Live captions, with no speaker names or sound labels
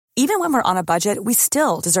Even when we're on a budget, we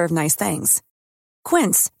still deserve nice things.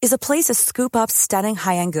 Quince is a place to scoop up stunning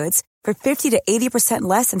high-end goods for 50 to 80%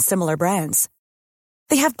 less than similar brands.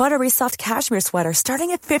 They have buttery soft cashmere sweaters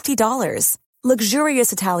starting at $50,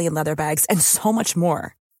 luxurious Italian leather bags, and so much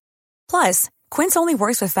more. Plus, Quince only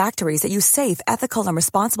works with factories that use safe, ethical, and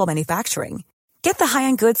responsible manufacturing. Get the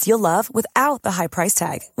high-end goods you'll love without the high price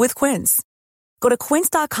tag with Quince. Go to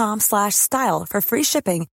quince.com/style for free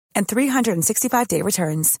shipping and 365-day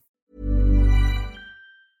returns.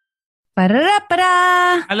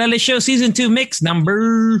 Para-ra-para! Halal Show Season 2 Mix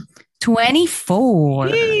number 24.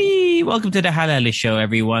 Yay! Welcome to the Halal Show,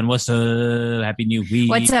 everyone. What's up? Happy New Week.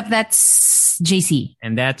 What's up? That's JC.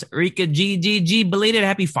 And that's Rika GGG. Belated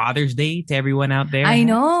Happy Father's Day to everyone out there. I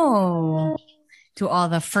know. To all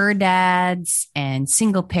the fur dads and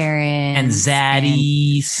single parents. And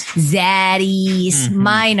zaddies. Zaddies.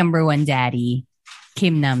 My number one daddy,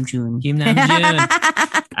 Kim Namjoon. Kim Namjoon.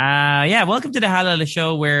 Yeah, welcome to the Halal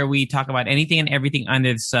Show, where we talk about anything and everything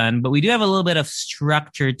under the sun. But we do have a little bit of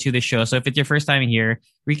structure to the show. So if it's your first time here,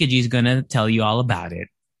 Rika G is going to tell you all about it.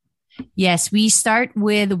 Yes, we start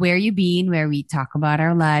with Where You Been, where we talk about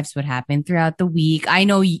our lives, what happened throughout the week. I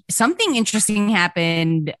know something interesting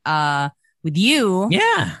happened with you.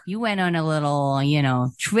 Yeah. You went on a little,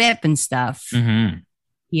 trip and stuff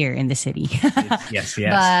here in the city. Yes.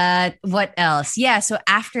 But what else? Yeah. So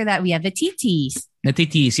after that, we have the TTs. The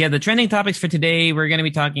TTs. Yeah. The trending topics for today, we're going to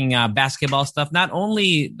be talking basketball stuff. Not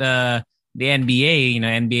only the NBA,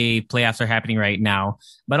 NBA playoffs are happening right now,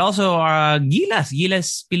 but also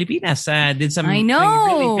Gilas Pilipinas did something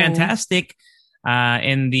really fantastic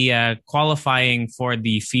in the qualifying for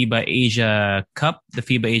the FIBA Asia Cup.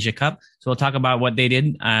 So we'll talk about what they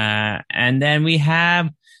did. And then we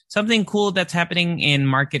have something cool that's happening in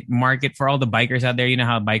market for all the bikers out there. You know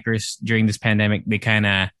how bikers during this pandemic, they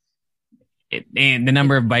the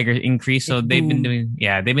number of bikers increased. So they've been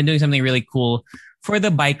doing something really cool for the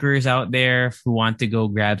bikers out there who want to go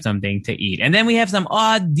grab something to eat. And then we have some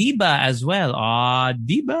Diba as well.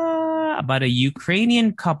 Diba about a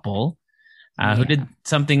Ukrainian couple who did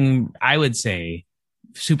something, I would say,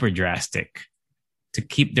 super drastic to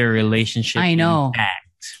keep their relationship intact.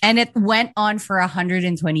 And it went on for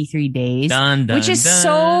 123 days, which is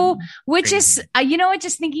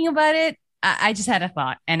just thinking about it, I just had a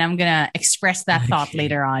thought, and I'm going to express that thought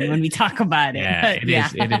later on when we talk about it. Yeah,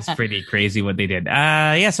 it is pretty crazy what they did.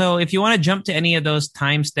 So if you want to jump to any of those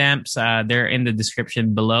timestamps, they're in the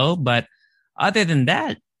description below. But other than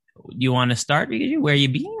that, you want to start? Where you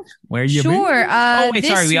been? Sure.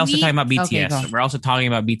 We also talking about BTS. Okay, we're also talking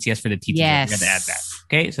about BTS for the TTs. Yes. We got to add that.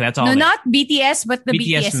 Okay, so that's all. No, not BTS, but the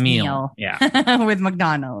BTS meal. Yeah, with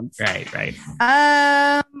McDonald's. Right. Where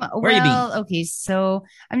you been? Okay, so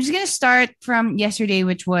I'm just gonna start from yesterday,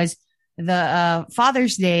 which was the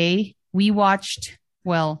Father's Day. I watched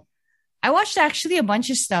actually a bunch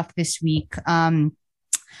of stuff this week.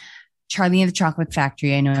 Charlie and the Chocolate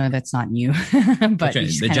Factory. I know that's not new, but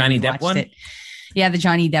the Johnny Depp one. Yeah, the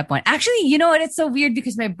Johnny Depp one. Actually, you know what? It's so weird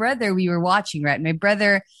because we were watching, right? My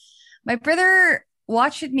brother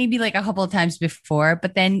watched it maybe like a couple of times before,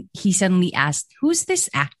 but then he suddenly asked, "Who's this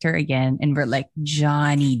actor again?" And we're like,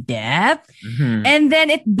 "Johnny Depp." And then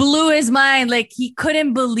it blew his mind. Like he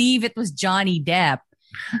couldn't believe it was Johnny Depp.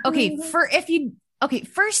 Okay, first,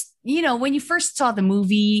 when you first saw the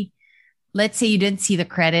movie, let's say you didn't see the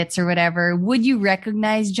credits or whatever, would you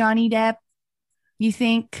recognize Johnny Depp? You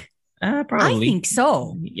think? Probably. I think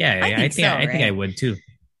so. Yeah, I think I would too.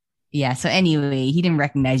 Yeah. So anyway, he didn't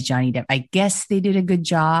recognize Johnny Depp. I guess they did a good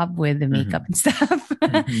job with the makeup and stuff.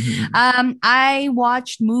 I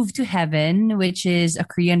watched Move to Heaven, which is a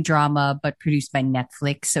Korean drama, but produced by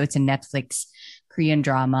Netflix. So it's a Netflix Korean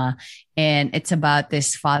drama, and it's about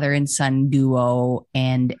this father and son duo,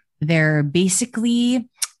 and they're basically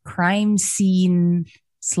crime scene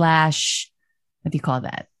 / what do you call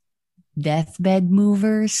that? Deathbed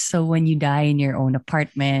movers. So when you die in your own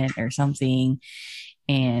apartment or something,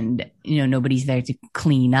 and nobody's there to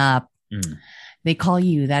clean up, they call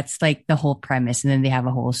you. That's like the whole premise, and then they have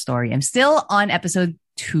a whole story. I'm still on episode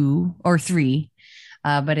 2 or 3,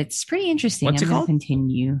 but it's pretty interesting. What's it called?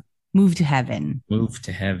 Continue. Move to Heaven. Move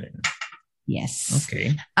to Heaven. Yes.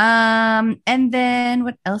 Okay. And then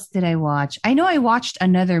what else did I watch? I know I watched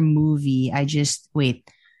another movie. I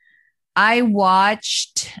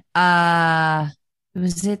watched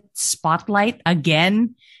was it Spotlight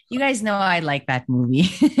again? You guys know I like that movie.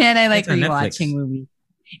 And I like rewatching movies.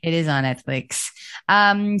 It is on Netflix.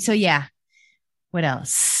 So yeah. What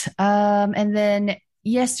else? And then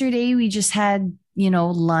yesterday we just had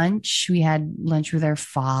lunch. We had lunch with our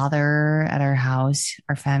father at our house,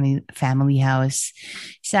 our family house.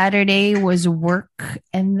 Saturday was work,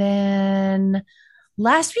 and then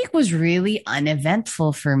last week was really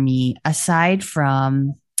uneventful for me aside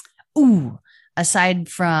from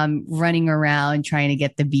running around trying to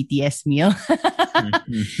get the BTS meal.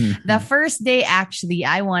 The first day, actually,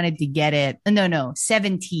 I wanted to get it. No,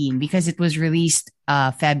 17, because it was released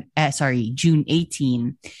June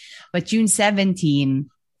 18. But June 17,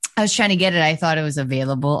 I was trying to get it. I thought it was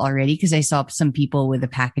available already because I saw some people with the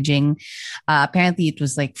packaging. Apparently, it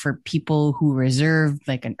was like for people who reserved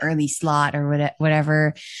like an early slot or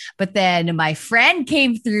whatever. But then my friend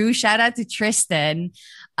came through. Shout out to Tristan.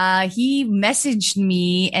 He messaged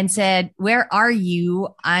me and said, "Where are you?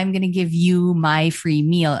 I'm going to give you my free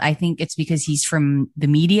meal." I think it's because he's from the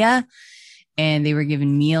media and they were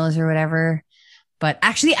given meals or whatever. But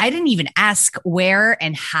actually, I didn't even ask where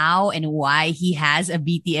and how and why he has a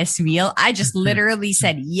BTS meal. I just literally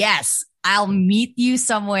said, yes, I'll meet you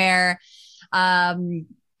somewhere. Fortunately,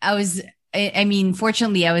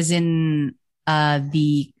 I was in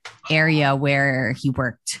the area where he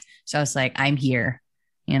worked. So I was like, I'm here.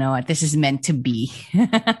 You know what? This is meant to be.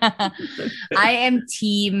 I am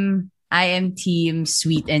team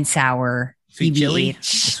sweet and sour. Sweet chili?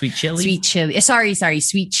 Sweet chili. Sorry,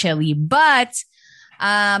 sweet chili. But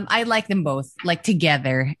I like them both, like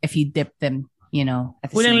together, if you dip them, at the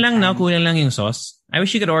same time. Kulang lang yung sauce. I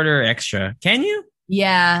wish you could order extra. Can you?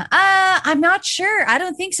 Yeah. I'm not sure. I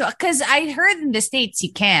don't think so. Because I heard in the States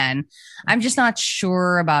you can. I'm just not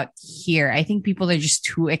sure about here. I think people are just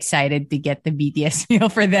too excited to get the BTS meal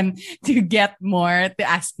for them to get more, to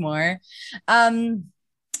ask more.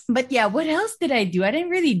 But yeah, what else did I do? I didn't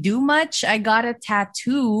really do much. I got a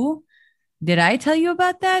tattoo. Did I tell you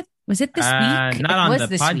about that? Was it this week? Not on the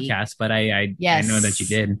podcast, but I know that you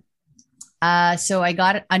did. So I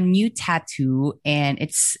got a new tattoo, and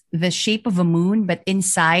it's the shape of a moon, but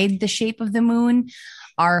inside the shape of the moon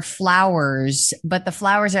are flowers. But the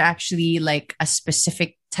flowers are actually like a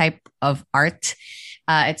specific type of art.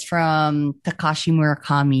 It's from Takashi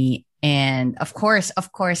Murakami. And of course,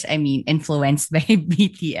 influenced by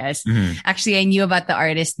BTS. Mm-hmm. Actually, I knew about the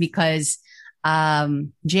artist because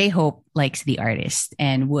J-Hope likes the artist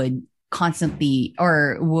and would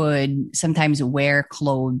sometimes wear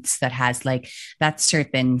clothes that has like that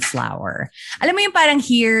certain flower. Alam mo yung parang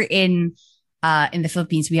here in the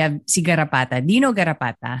Philippines, we have si Garapata. Do you know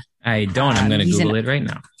Garapata? I don't. I'm going to Google it right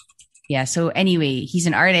now. Yeah. So anyway, he's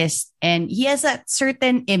an artist and he has that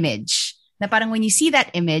certain image na parang when you see that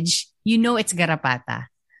image, you know it's Garapata.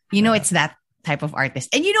 You know it's that type of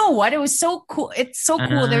artist. And you know what? It was so cool. It's so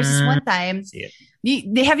cool. There was this one time.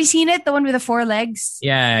 Have you seen it? The one with the 4 legs?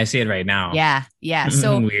 Yeah, I see it right now. Yeah.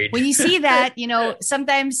 So Weird. When you see that,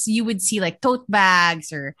 sometimes you would see like tote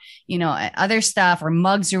bags or, other stuff or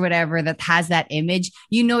mugs or whatever that has that image.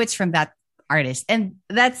 It's from that artist. And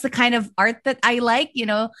that's the kind of art that I like,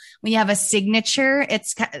 when you have a signature.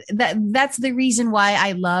 That's the reason why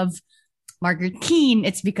I love Margaret Keane.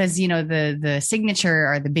 It's because, the signature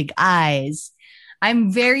are the big eyes.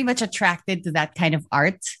 I'm very much attracted to that kind of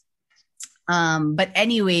art. But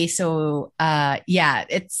anyway, so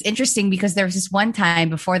it's interesting because there was this one time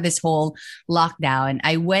before this whole lockdown,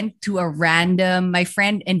 I went to my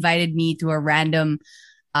friend invited me to a random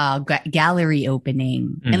gallery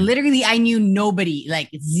opening. And literally I knew nobody, like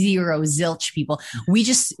zilch people.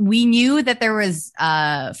 We knew that there was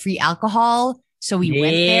free alcohol. So we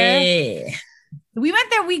went there.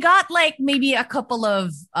 We got like maybe a couple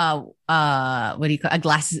of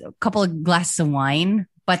couple of glasses of wine,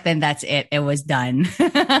 but then that's it. It was done.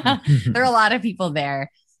 There are a lot of people there.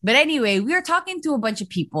 But anyway, we were talking to a bunch of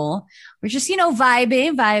people. We're just,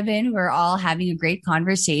 vibing. We're all having a great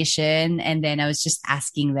conversation. And then I was just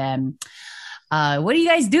asking them, what do you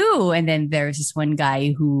guys do? And then there's this one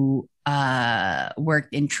guy who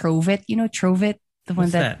worked in Trovit. You know Trovit? The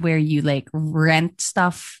one where you like rent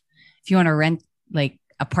stuff. If you want to rent like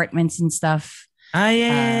apartments and stuff.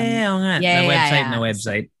 Yeah.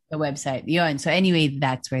 The website. Yun. So anyway,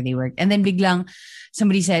 that's where they work. And then biglang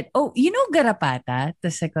somebody said, "Oh, you know Garapata?"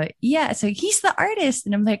 Tapos I go, "Yeah." So he's the artist.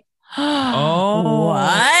 And I'm like, "Oh,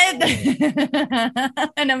 what?"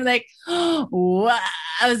 And I'm like, "What?"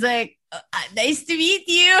 I was like, "Nice to meet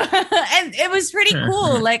you." And it was pretty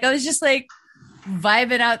cool. Like I was just like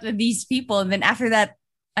vibing out with these people. And then after that,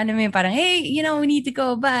 parang, "Hey, we need to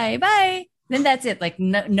go. Bye. Then that's it. Like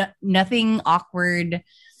nothing awkward.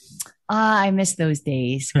 I miss those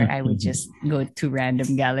days where I would just go to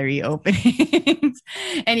random gallery openings.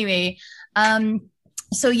 Anyway,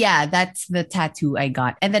 So yeah, that's the tattoo I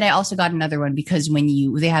got. And then I also got another one because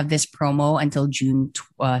they have this promo until June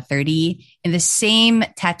 30 in the same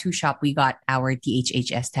tattoo shop we got our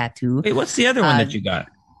THHS tattoo. Wait, what's the other one that you got?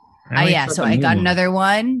 Yeah, so I got another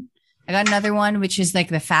one. I got another one, which is like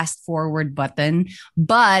the fast forward button.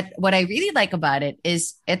 But what I really like about it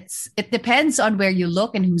is it depends on where you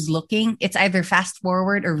look and who's looking. It's either fast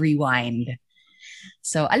forward or rewind.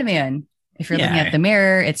 So alam mo yun, if you're looking at the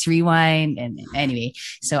mirror, it's rewind. And anyway,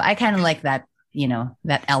 so I kind of like that,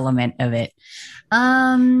 that element of it.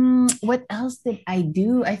 What else did I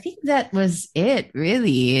do? I think that was it,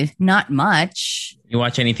 really. Not much. You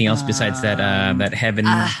watch anything else besides that Heaven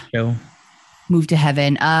show? Move to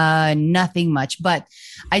Heaven. Nothing much, but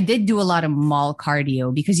I did do a lot of mall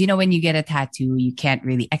cardio because, when you get a tattoo, you can't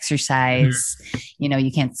really exercise,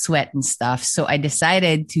 you can't sweat and stuff. So I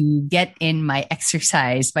decided to get in my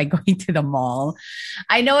exercise by going to the mall.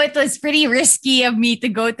 I know it was pretty risky of me to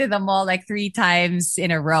go to the mall like 3 times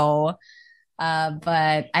in a row.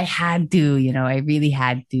 But I had to, I really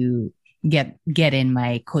had to get in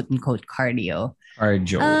my quote unquote cardio.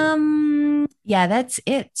 Yeah, that's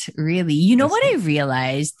it, really. What I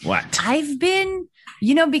realized? What? I've been,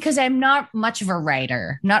 because I'm not much of a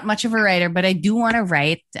writer, but I do want to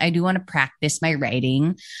write. I do want to practice my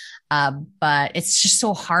writing. But it's just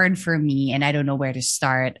so hard for me and I don't know where to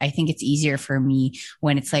start. I think it's easier for me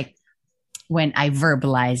when it's like, when I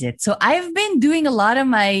verbalize it. So I've been doing a lot of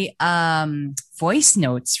my voice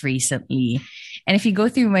notes recently. And if you go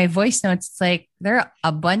through my voice notes, it's like there are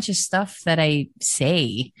a bunch of stuff that I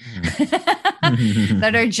say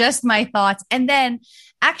that are just my thoughts. And then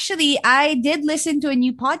actually, I did listen to a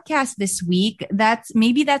new podcast this week. That's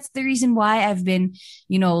the reason why I've been,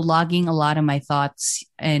 logging a lot of my thoughts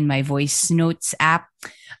in my voice notes app.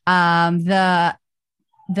 The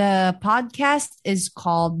podcast is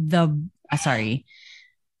called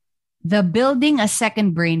the Building a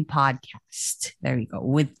Second Brain podcast. There we go.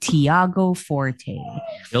 With Tiago Forte.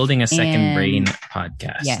 Building a Second Brain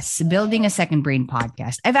podcast. Yes. Building a Second Brain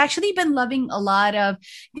podcast. I've actually been loving a lot of,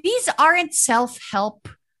 these aren't self-help.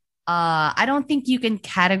 I don't think you can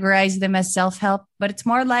categorize them as self-help, but it's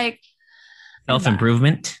more like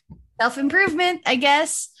self-improvement. Self-improvement, I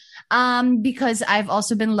guess. Because I've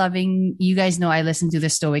also been loving, you guys know I listen to the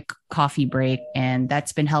Stoic Coffee Break, and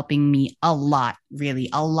that's been helping me a lot, really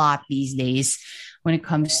a lot these days when it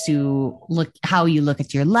comes to how you look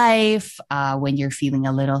at your life, when you're feeling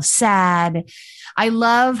a little sad. I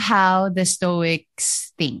love how the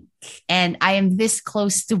Stoics think. And I am this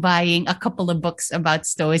close to buying a couple of books about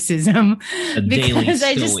Stoicism. The Daily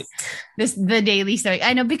Stoic. The Daily Stoic.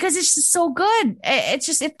 I know, because it's just so good.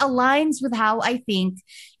 It aligns with how I think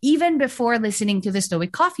even before listening to the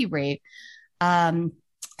Stoic Coffee Break.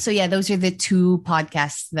 So yeah, those are the 2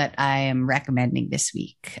 podcasts that I am recommending this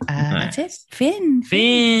week. That's it. Finn.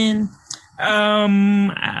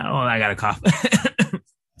 I got a cough.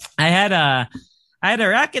 I had a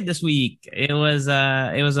racket this week. It was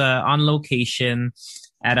on location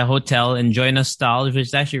at a hotel in Joy Nostal, which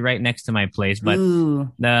is actually right next to my place. But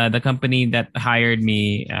the company that hired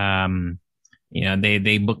me,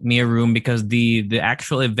 they booked me a room because the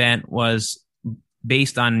actual event was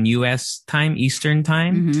based on US time, Eastern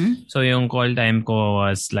time. Mm-hmm. So yung call time ko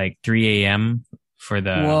was like 3 a.m. for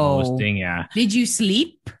the hosting. Yeah. Did you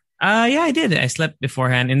sleep? Yeah, I did. I slept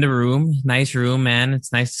beforehand in the room. Nice room, man.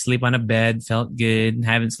 It's nice to sleep on a bed. Felt good.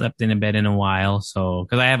 Haven't slept in a bed in a while. So,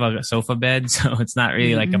 cause I have a sofa bed, so it's not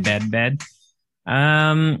really like a bed.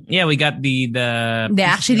 Yeah, we got the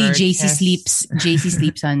actually JC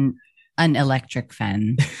sleeps on an electric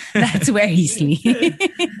fan. That's where he sleeps.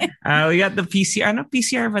 We got the PCR. Not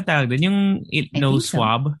PCR ba tawag dun? Yung nose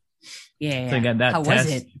swab. Yeah. So I got that How test.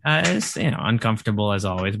 was it? It's uncomfortable as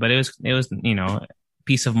always, but it was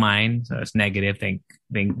peace of mind. So it's negative. Thank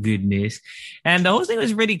goodness. And the whole thing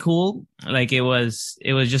was really cool. Like it was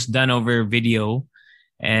just done over video.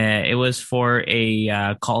 It was for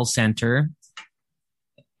a call center.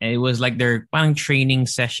 It was like their training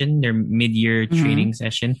session, their mid-year training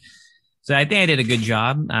session. So I think I did a good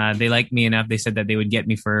job. They liked me enough. They said that they would get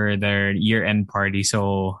me for their year-end party.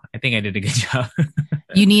 So I think I did a good job.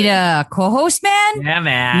 You need a co-host, man? Yeah,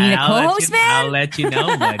 man. You need a co-host, man? I'll let you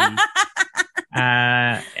know, buddy.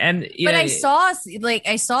 But I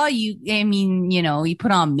saw you. I mean, you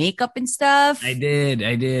put on makeup and stuff. I did.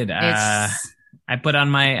 I put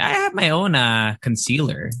on I have my own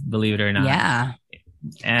concealer, believe it or not. Yeah.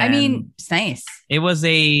 And I mean, it's nice. It was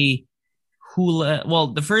a hula. Well,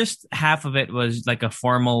 the first half of it was like a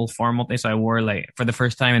formal thing. So I wore like for the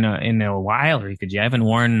first time in a while, I haven't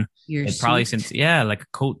worn it probably since like a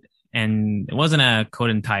coat, and it wasn't a coat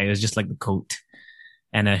and tie. It was just like the coat.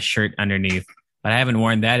 and a shirt underneath. But I haven't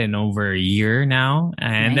worn that in over a year now.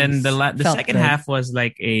 And Nice. then the Felt second good. half was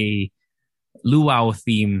like a luau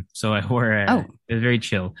theme. So I wore it was very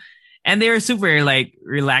chill. And they were super like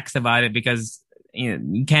relaxed about it because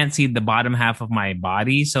you can't see the bottom half of my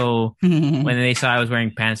body. So when they saw I was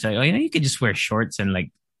wearing pants, they're like, you could just wear shorts and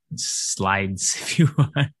like slides if you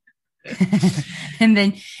want. and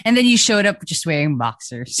then you showed up just wearing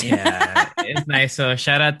boxers. Yeah, it's nice. So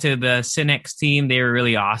shout out to the Cinex team. They were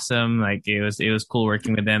really awesome. Like it was cool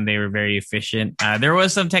working with them. They were very efficient. There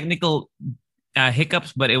was some technical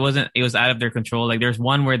hiccups, but it was out of their control. Like there's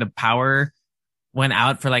one where the power went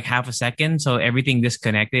out for like half a second, so everything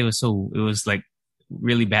disconnected. It was like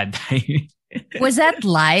really bad timing. Was that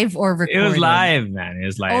live or recorded? It was live, man. It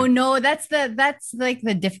was live. Oh no, that's like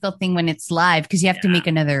the difficult thing when it's live because you have to make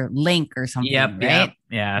another link or something, right?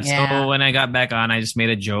 Yeah. So when I got back on, I just made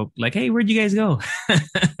a joke like, "Hey, where'd you guys go?"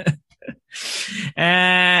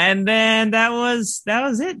 And then that was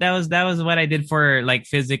it. That was what I did for like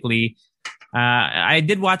physically. I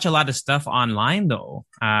did watch a lot of stuff online though.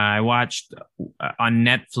 I watched on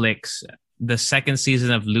Netflix the second season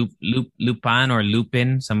of Lupin or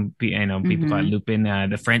Lupin. Some people call it Lupin.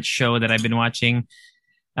 The French show that I've been watching.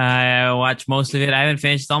 I watched most of it. I haven't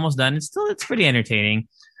finished. It's almost done. It's pretty entertaining.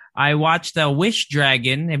 I watched Wish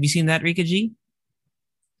Dragon. Have you seen that, Rika G?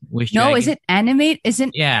 Wish Dragon. No, is it animated? Is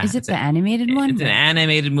it the animated one? It's an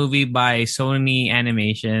animated movie by Sony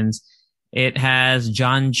Animations. It has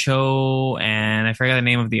John Cho and I forgot the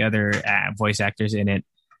name of the other voice actors in it.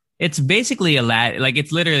 It's basically Aladdin. Like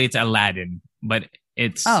it's Aladdin, but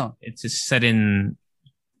it's just set in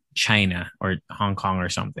China or Hong Kong or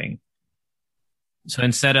something. So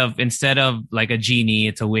instead of like a genie,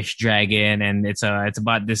 it's a wish dragon, and it's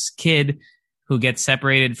about this kid who gets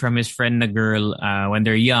separated from his friend, the girl, when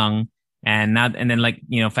they're young, and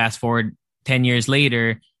then fast forward 10 years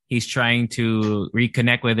later, he's trying to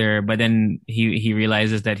reconnect with her, but then he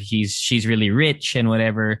realizes that she's really rich and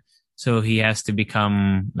whatever, so he has to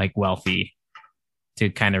become like wealthy to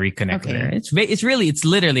kind of reconnect with her. It's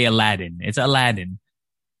literally Aladdin. It's Aladdin,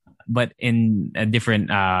 but in a different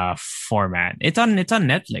format. It's on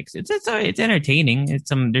Netflix. It's entertaining.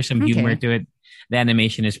 There's some humor to it. The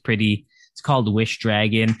animation is pretty. It's called Wish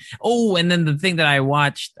Dragon. Oh, and then the thing that I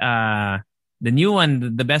watched, the new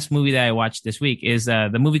one, the best movie that I watched this week is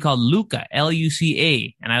the movie called Luca,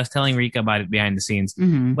 Luca. And I was telling Rika about it behind the scenes.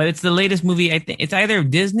 But it's the latest movie. I think it's either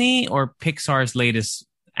Disney or Pixar's latest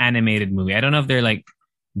animated movie. I don't know if they're like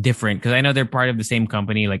different because I know they're part of the same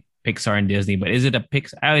company, like Pixar and Disney. But is it a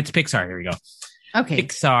Pixar? Oh, it's Pixar. Here we go. Okay.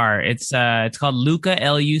 Pixar. It's called Luca,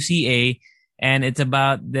 Luca. And it's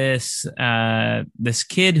about this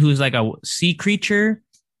kid who's like a sea creature.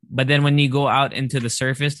 But then when you go out into the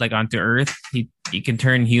surface, like onto Earth, he can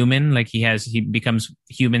turn human. Like he becomes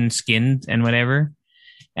human skinned and whatever.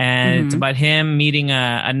 And it's about him meeting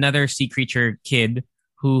another sea creature kid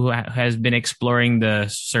who has been exploring the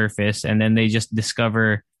surface. And then they just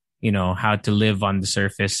discover, how to live on the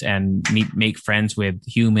surface and make friends with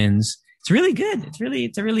humans. It's really good. It's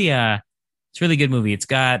a really good movie. It's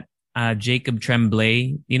got Jacob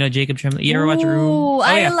Tremblay. You know Jacob Tremblay? You ever watch Room?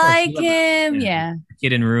 I like him. Yeah.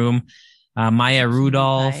 Kid in Room. Maya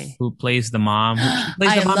Rudolph, who plays the mom.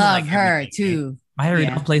 I love her too. Maya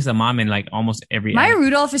Rudolph plays the mom in like almost every. Maya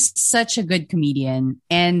Rudolph is such a good comedian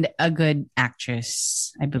and a good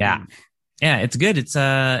actress, I believe. Yeah, it's good. It's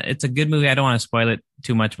a good movie. I don't want to spoil it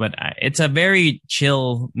too much, but it's a very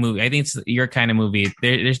chill movie. I think it's your kind of movie.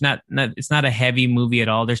 It's not a heavy movie at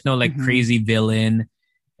all. There's no like crazy villain.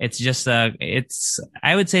 It's just I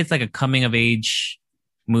would say it's like a coming of age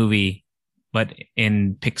movie, but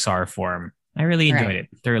in Pixar form. I really enjoyed it.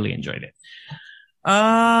 Thoroughly enjoyed it.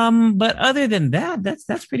 But other than that,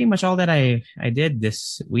 that's pretty much all that I did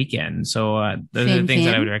this weekend. So those are the things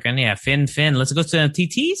that I would recommend. Yeah, Finn. Let's go to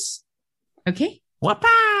TTs. Okay.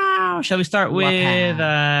 Wapow! Shall we start with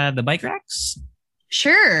the bike racks?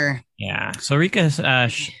 Sure. Yeah. So Rika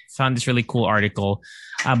found this really cool article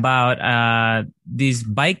about these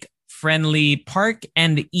bike-friendly park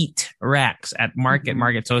and eat racks at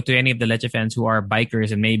Market. So to any of the Leche fans who are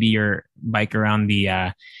bikers and maybe you're bike around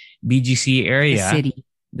the BGC area,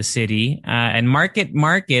 the city, and Market,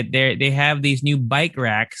 they have these new bike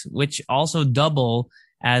racks which also double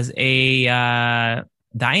as a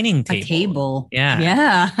dining table. A table.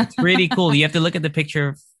 Yeah. It's pretty cool. You have to look at the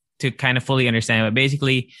picture to kind of fully understand. But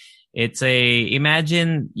basically, it's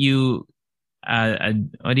imagine you,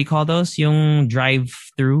 what do you call those? Yung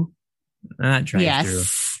drive-through? Not drive-through.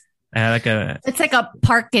 It's like a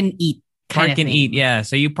park and eat. Park and eat, yeah.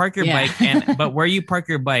 So you park your bike, but where you park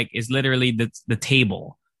your bike is literally the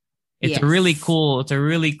table. It's a really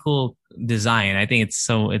cool design. I think it's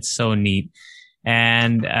so neat.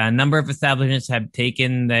 And a number of establishments have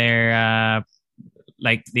taken their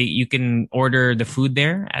you can order the food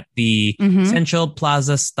there at the Central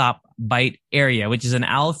Plaza Stop Bite area, which is an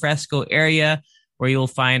al fresco area where you'll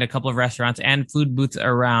find a couple of restaurants and food booths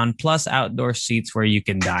around, plus outdoor seats where you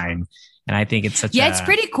can dine. And I think it's it's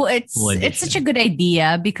pretty cool. It's such a good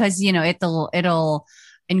idea because, you know, it'll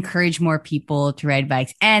encourage more people to ride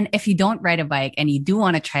bikes. And if you don't ride a bike and you do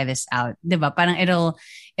want to try this out, diba? Parang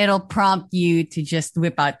it'll prompt you to just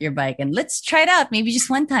whip out your bike and let's try it out. Maybe just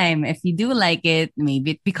one time. If you do like it,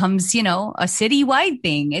 maybe it becomes, you know, a citywide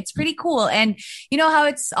thing. It's pretty cool. And you know how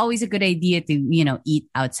it's always a good idea to, you know, eat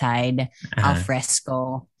outside al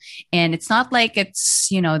fresco. And it's not like it's,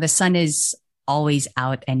 you know, the sun is always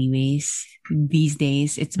out anyways these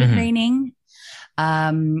days. It's been raining.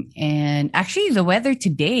 And actually the weather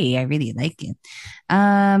today, I really like it.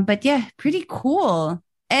 But yeah, pretty cool.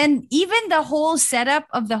 And even the whole setup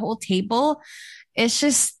of the whole table, it's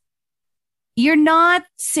just, you're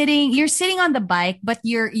sitting on the bike, but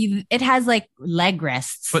it has like leg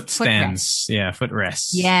rests. Foot stands. Yeah, foot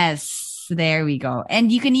rests. Yes, there we go.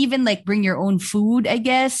 And you can even like bring your own food, I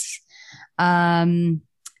guess.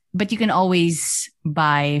 But you can always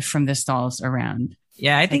buy from the stalls around.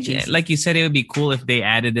 Yeah, I think, like you said, it would be cool if they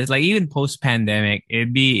added this. Like even post-pandemic,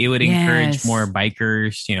 it would encourage more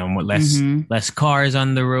bikers. You know, less cars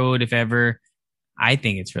on the road, if ever. I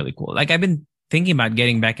think it's really cool. Like I've been thinking about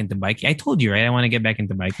getting back into biking. I told you, right? I want to get back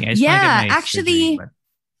into biking. I just want to get my surgery,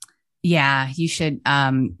 yeah, you should.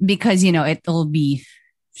 Because you know it'll be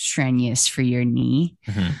strenuous for your knee,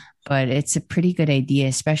 but it's a pretty good idea,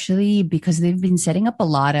 especially because they've been setting up a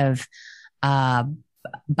lot of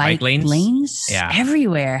bike lanes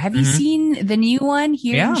everywhere. Have you seen the new one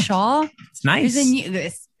here in Shaw? It's nice.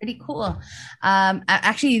 It's pretty cool.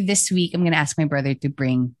 Actually, this week I'm gonna ask my brother to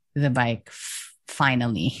bring the bike.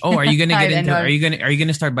 Finally. Oh, are you gonna get into? Are you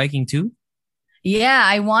gonna start biking too? Yeah,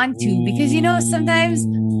 I want to because you know sometimes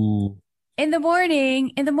in the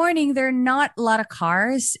morning there are not a lot of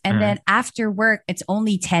cars, and then after work it's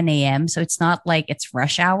only 10 a.m. so it's not like it's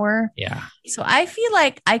rush hour. Yeah. So I feel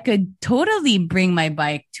like I could totally bring my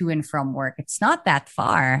bike to and from work. It's not that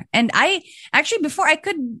far, and before I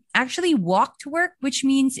could actually walk to work, which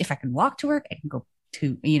means if I can walk to work, I can go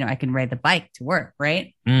to I can ride the bike to work,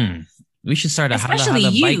 right? We should start a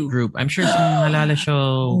Hala bike group. I'm sure some Halala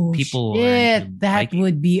show people. That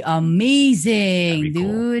would be amazing,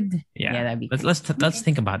 dude. Cool. Yeah, that'd be cool. Let's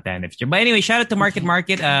think about that in the future. But anyway, shout out to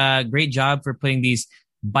Market. Great job for putting these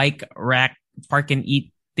bike rack park and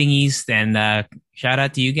eat thingies. And shout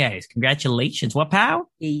out to you guys. Congratulations. Wapow.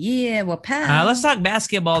 Yeah, wapow. Let's talk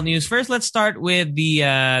basketball news. First, let's start with the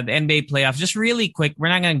NBA playoffs. Just really quick. We're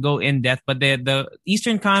not going to go in depth, but the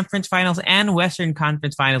Eastern Conference Finals and Western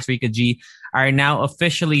Conference Finals, Rika G, are now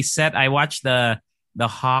officially set. I watched the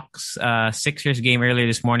Hawks Sixers game earlier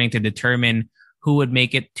this morning to determine who would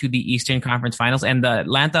make it to the Eastern Conference Finals. And the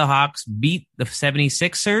Atlanta Hawks beat the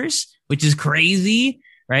 76ers, which is crazy.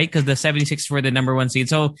 Right, because the 76ers were the number one seed.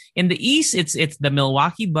 So in the East, it's the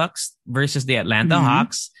Milwaukee Bucks versus the Atlanta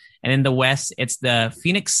Hawks, and in the West, it's the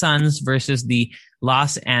Phoenix Suns versus the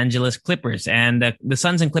Los Angeles Clippers. And the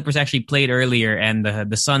Suns and Clippers actually played earlier, and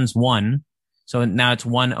the Suns won. So now it's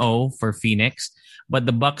 1-0 for Phoenix. But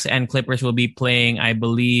the Bucks and Clippers will be playing, I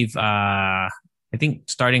believe, I think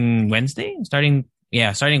starting Wednesday. Starting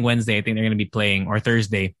Wednesday, I think they're going to be playing, or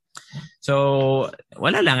Thursday. So,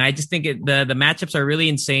 wala lang. I just think the matchups are really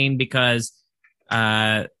insane because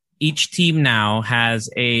each team now has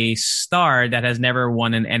a star that has never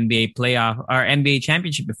won an NBA playoff or NBA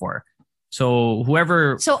championship before. So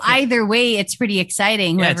either way, it's pretty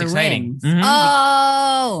exciting. Yeah, it's exciting. Wins.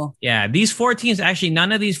 Oh, yeah. These four teams, actually,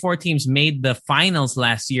 none of these four teams made the finals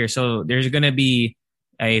last year. So there's going to be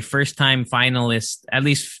a first-time finalist, at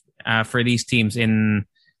least for these teams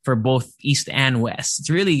for both East and West. It's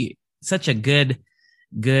really such a good,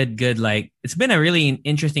 like, it's been a really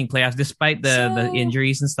interesting playoffs despite the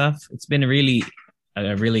injuries and stuff. It's been a really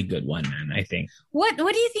good one, man, I think. What do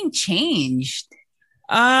you think changed?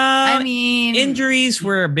 I mean, injuries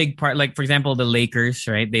were a big part. Like, for example, the Lakers,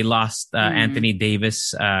 right? They lost Anthony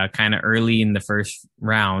Davis kind of early in the first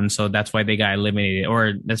round. So that's why they got eliminated,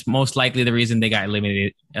 or that's most likely the reason they got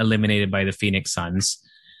eliminated by the Phoenix Suns.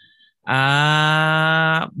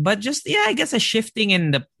 But just, I guess a shifting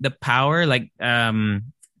in the power, like, Kevin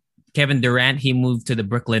Durant, he moved to the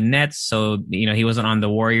Brooklyn Nets. So, he wasn't on the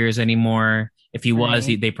Warriors anymore. If he was,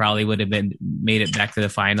 they probably would have made it back to the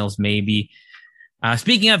finals, maybe.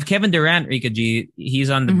 Speaking of Kevin Durant, Rika G,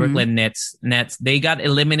 he's on the Brooklyn Nets. They got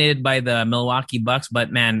eliminated by the Milwaukee Bucks,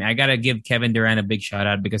 but man, I gotta give Kevin Durant a big shout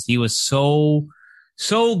out because he was so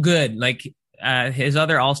good. Like his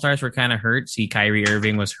other All Stars were kind of hurt. See, Kyrie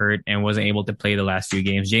Irving was hurt and wasn't able to play the last few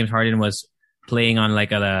games. James Harden was playing on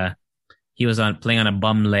playing on a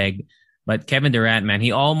bum leg, but Kevin Durant, man,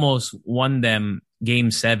 he almost won them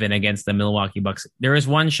Game 7 against the Milwaukee Bucks. There was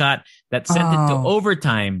one shot that sent it to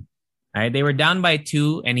overtime. Right, they were down by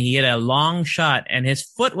 2, and he hit a long shot, and his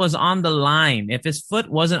foot was on the line. If his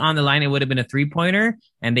foot wasn't on the line, it would have been a 3-pointer,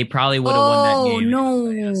 and they probably would have won that game. Oh,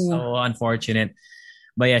 Yeah, no. so unfortunate.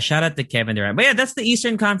 But yeah, shout out to Kevin Durant. But yeah, that's the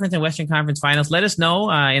Eastern Conference and Western Conference Finals. Let us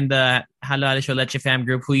know in the Halo Halo Show Leche Fam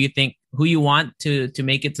group who you want to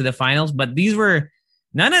make it to the finals. But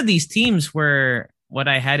none of these teams were what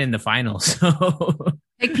I had in the finals. So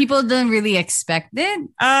like people don't really expect it.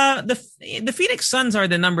 The Phoenix Suns are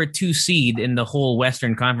the number 2 seed in the whole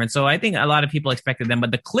Western Conference, so I think a lot of people expected them.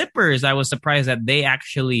 But the Clippers, I was surprised that they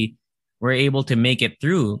actually were able to make it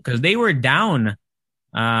through because they were down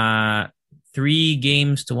 3-1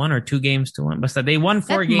 or 2-1. But they won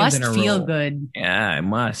 4 games in a row. Must feel good. Yeah, it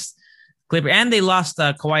must. And they lost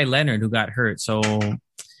Kawhi Leonard, who got hurt. So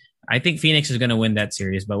I think Phoenix is going to win that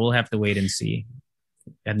series, but we'll have to wait and see.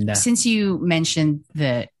 And, since you mentioned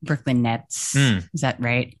the Brooklyn Nets, is that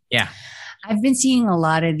right? Yeah. I've been seeing a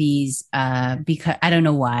lot of these because I don't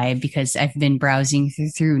know why, because I've been browsing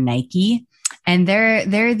through Nike, and there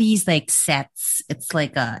are these like sets. It's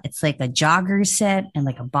like a jogger set and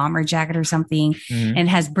like a bomber jacket or something, and it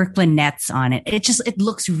has Brooklyn Nets on it. It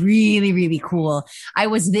looks really, really cool. I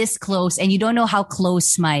was this close, and you don't know how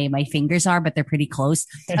close my fingers are, but they're pretty close.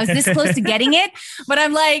 I was this close to getting it, but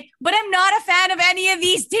I'm not a fan of any of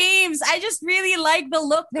these teams. I just really like the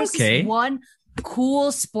look. There's this one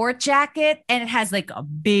cool sport jacket, and it has like a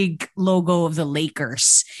big logo of the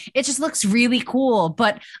Lakers. It just looks really cool,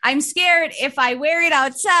 but I'm scared if I wear it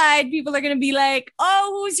outside, people are going to be like,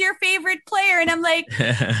 oh, who's your favorite player? And I'm like,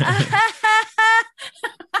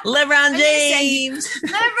 LeBron James.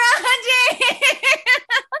 LeBron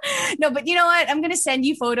James. No, but you know what? I'm going to send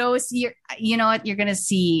you photos. You know what? You're going to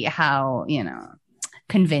see how,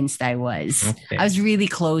 convinced I was. Okay. I was really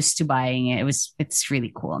close to buying it. It's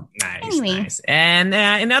really cool. Nice. And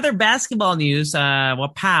in other basketball news,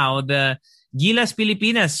 the Gilas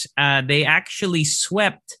Pilipinas, they actually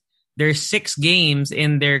swept their 6 games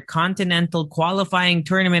in their continental qualifying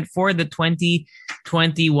tournament for the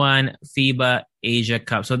 2021 FIBA Asia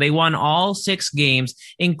Cup. So they won all 6 games,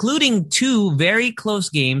 including 2 very close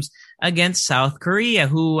games against South Korea,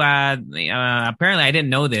 who apparently, I didn't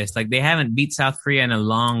know this, like they haven't beat South Korea in a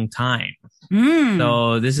long time.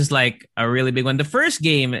 So this is like a really big one. The first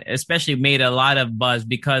game especially made a lot of buzz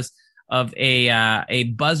because of a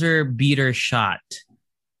buzzer beater shot.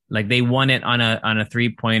 Like they won it on a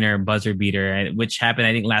 3-pointer buzzer beater, which happened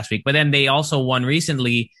I think last week. But then they also won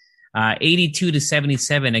recently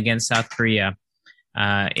 82-77 against South Korea.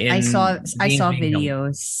 I saw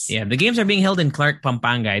videos. Yeah, the games are being held in Clark,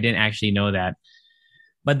 Pampanga. I didn't actually know that.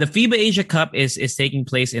 But the FIBA Asia Cup is taking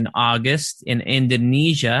place in August in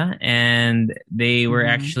Indonesia, and they were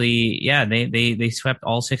actually they swept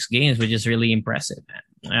all 6 games, which is really impressive.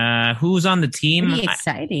 Who's on the team? Pretty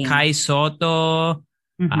exciting. Kai Soto,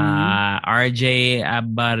 RJ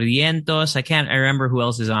Barrientos. I remember who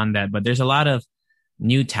else is on that, but there's a lot of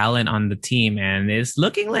new talent on the team, and it's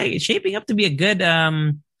looking like it's shaping up to be a good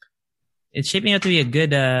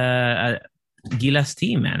Gilas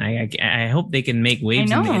team, man. I hope they can make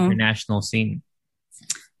waves in the international scene.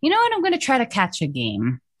 You know what? I'm going to try to catch a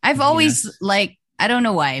game. I've always I don't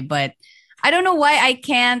know why, but I don't know why I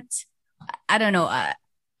can't. I don't know.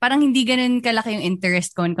 Parang hindi ganun kalaki yung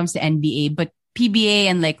interest ko when it comes to NBA, but PBA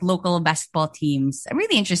and like local basketball teams, I'm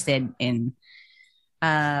really interested in.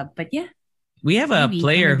 But yeah. We have a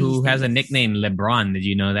player who has a nickname, LeBron. Did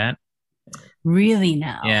you know that? Really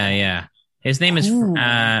now? Yeah. His name is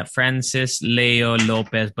Francis Leo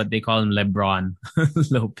Lopez, but they call him LeBron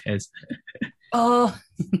Lopez. Oh.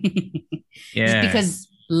 Yeah. Just because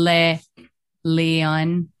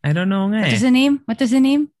Leon. I don't know. What is the name?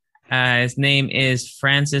 His name is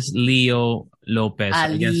Francis Leo Lopez.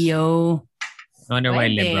 Leo. I wonder why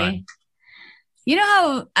LeBron. You know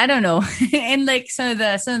how, I don't know, and like some of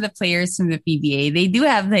the players from the PBA, they do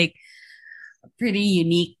have like pretty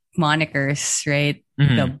unique monikers, right?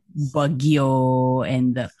 The Baguio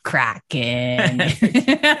and the Kraken.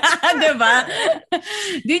 Diba?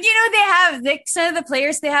 Dude, you know, they have like some of the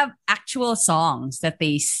players, they have actual songs that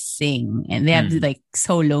they sing, and they have like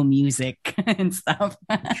solo music and stuff.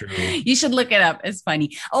 True. You should look it up. It's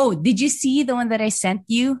funny. Oh, did you see the one that I sent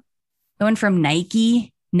you? The one from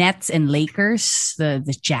Nike, Nets and Lakers,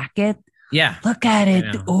 the jacket. Yeah. Look at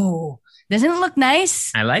it. Oh, doesn't it look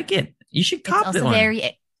nice? I like it. You should cop it one.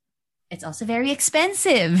 It's also very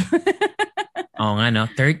expensive. Oh, I know.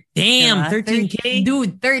 13K?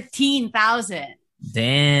 Dude, 13,000.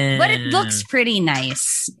 Damn. But it looks pretty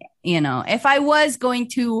nice. If I was going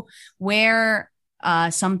to wear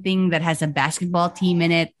something that has a basketball team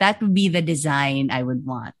in it, that would be the design I would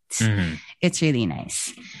want. Mm-hmm. It's really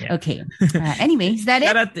nice. Yeah. Okay. Anyway, is that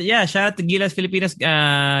shout out to Gilas Filipinas.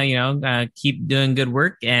 Keep doing good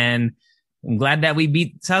work, and I'm glad that we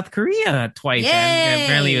beat South Korea twice. Yay! And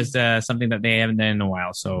apparently it was something that they haven't done in a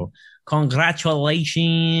while. So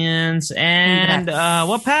congratulations. And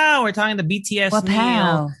wapow, we're talking the BTS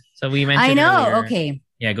meal. So we mentioned I know. earlier. Okay.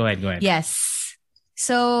 Yeah, go ahead. Yes.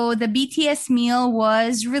 So the BTS meal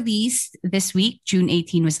was released this week. June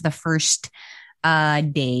 18 was the first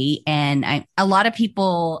day, and a lot of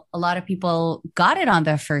people got it on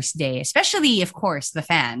the first day, especially, of course, the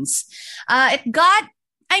fans. Like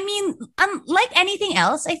anything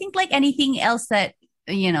else, I think like anything else that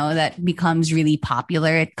that becomes really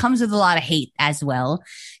popular, it comes with a lot of hate as well.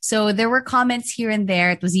 So there were comments here and there.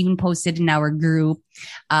 It was even posted in our group.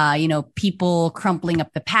 People crumpling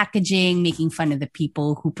up the packaging, making fun of the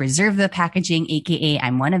people who preserve the packaging, aka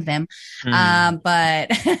I'm one of them. But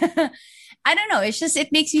I don't know. It's just,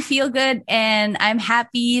 it makes me feel good. And I'm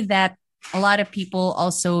happy that a lot of people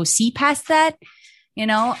also see past that.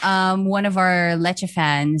 One of our Leche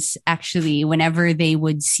fans, actually, whenever they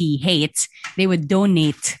would see hate, they would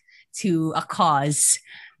donate to a cause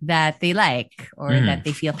that they like or that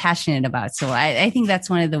they feel passionate about. So I think that's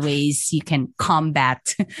one of the ways you can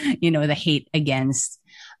combat, the hate against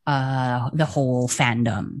the whole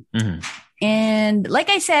fandom. Mm-hmm. And like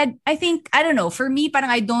I said, I think, I don't know, for me, parang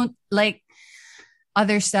I don't like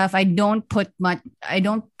other stuff. I don't put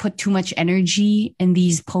too much energy in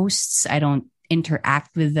these posts. I don't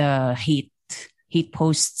interact with the hate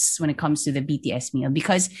posts when it comes to the BTS meal,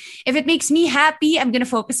 because if it makes me happy, I'm going to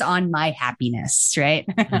focus on my happiness, right?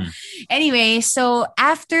 Anyway, so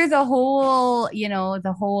after the whole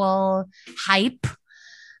hype,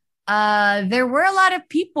 there were a lot of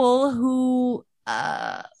people who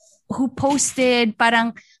posted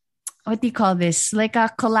parang, what do you call this? Like a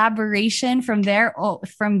collaboration from their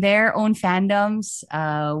own fandoms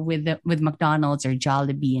with McDonald's or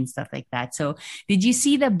Jollibee and stuff like that. So did you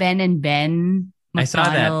see the Ben and Ben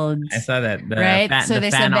McDonald's? I saw that. Right? So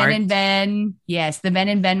there's the Ben and Ben. Yes, the Ben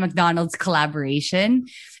and Ben McDonald's collaboration.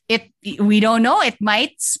 We don't know. It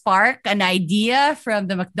might spark an idea from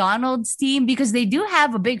the McDonald's team, because they do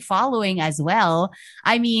have a big following as well.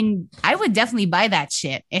 I mean, I would definitely buy that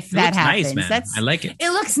shit if that happens. Nice, man. I like it. It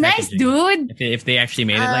looks nice, dude. If they actually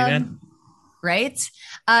made it like that. Right?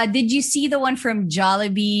 Did you see the one from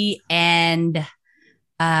Jollibee and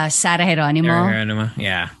Sarah Geronimo?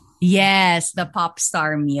 Yeah. Yes, the pop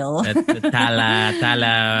star meal. the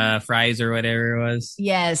tala fries or whatever it was.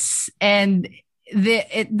 Yes, and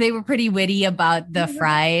they were pretty witty about the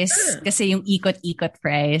fries, kasi yung ikot-ikot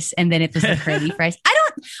fries, and then it was the curly fries. I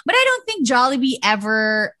don't think Jollibee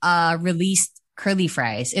ever released curly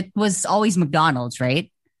fries. It was always McDonald's,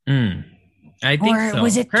 right? I think so. Or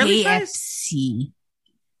was it curly KFC?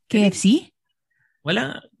 Fries? KFC?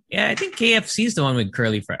 Well, yeah, I think KFC is the one with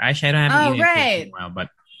curly fries. Actually, I don't have eaten it in a while, but.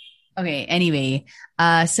 Okay, anyway,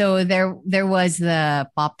 so there was the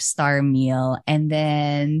pop star meal, and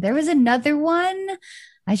then there was another one.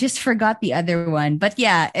 I just forgot the other one. But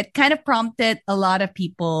yeah, it kind of prompted a lot of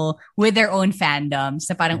people with their own fandoms.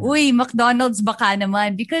 So parang, uy, McDonald's baka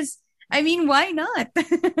naman. Because, I mean, why not?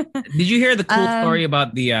 Did you hear the cool story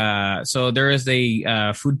about so there is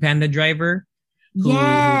a Food Panda driver who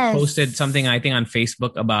posted something, I think, on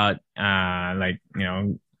Facebook about, about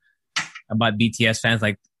BTS fans,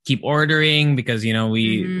 like, keep ordering because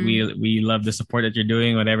we love the support that you're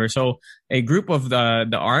doing, whatever. So a group of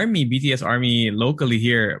the army, BTS army locally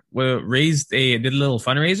here, did a little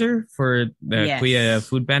fundraiser for the Kuya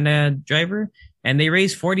Food Panda driver, and they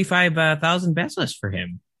raised 45,000 pesos for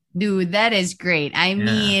him. Dude, that is great. I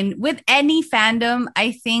mean, with any fandom,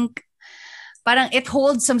 I think parang it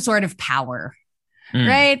holds some sort of power,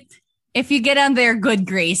 right? If you get on their good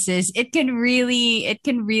graces, it can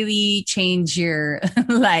really change your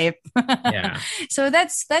life. Yeah. So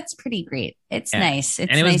that's pretty great. It's nice.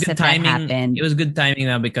 It's it was nice good that timing. happened. It was good timing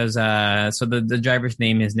now because so the driver's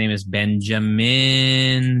name is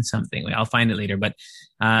Benjamin something. I'll find it later. But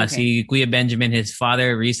see, Kuya Benjamin, his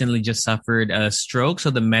father recently just suffered a stroke, so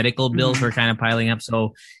the medical bills were kind of piling up.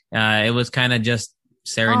 So it was kind of just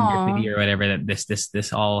serendipity or whatever that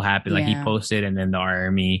this all happened. Like he posted, and then the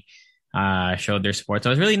army showed their support. So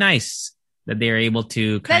it was really nice that they were able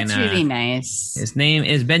to kind of... That's really nice. His name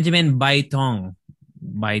is Benjamin Baitong.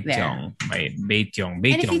 There. Baitong.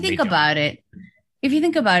 And if you think about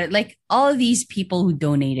it, like all of these people who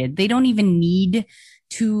donated, they don't even need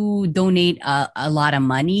to donate a lot of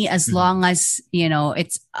money as long as,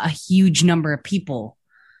 it's a huge number of people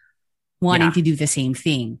wanting to do the same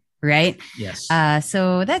thing. Right? Yes.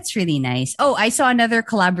 So that's really nice. Oh, I saw another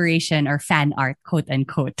collaboration or fan art, quote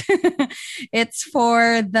unquote. It's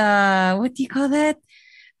for the, what do you call that?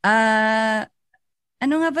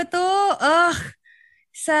 Ano nga ba to?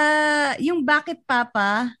 Yung Bakit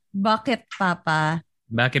Papa?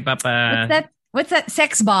 What's that?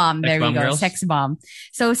 Sex Bomb. There we go. Girls? Sex Bomb.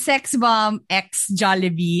 So Sex Bomb X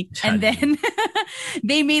Jollibee. And then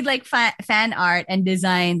they made like fan art and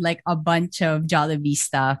designed like a bunch of Jollibee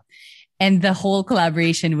stuff. And the whole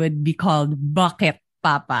collaboration would be called Bucket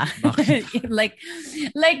Papa. like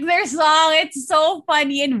their song. It's so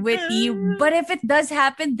funny and witty. But if it does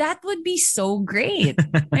happen, that would be so great.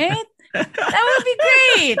 Right? That would be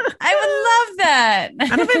great. I would love that.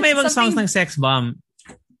 Ano ba may mga songs ng Sex Bomb?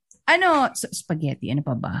 Spaghetti, ano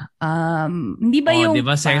pa ba? Hindi ba yung... Di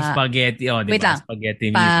ba spaghetti? Wait lang.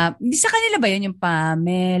 Spaghetti Hindi sa kanila ba yun yung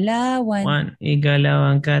Pamela? One,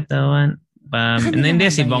 igalaw ang katawan.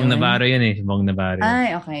 Hindi, si Bong Navarro yun eh. Si Bong Navarro.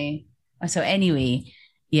 Ay, okay. So anyway,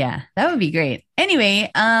 yeah, that would be great.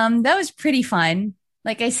 Anyway, that was pretty fun.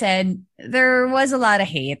 Like I said, there was a lot of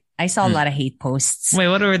hate. I saw a lot of hate posts. Wait,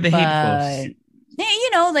 what were the hate posts?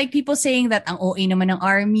 Like people saying that ang OA naman ng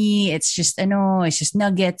army, it's just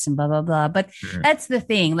nuggets and blah, blah, blah. But that's the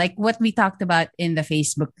thing. Like what we talked about in the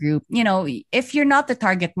Facebook group, if you're not the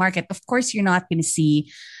target market, of course, you're not going to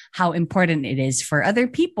see how important it is for other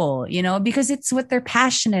people, because it's what they're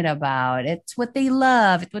passionate about. It's what they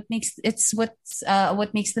love. It's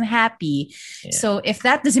what makes them happy. Yeah. So if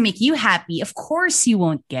that doesn't make you happy, of course you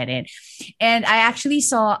won't get it. And I actually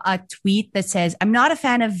saw a tweet that says, I'm not a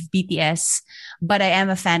fan of BTS, but I am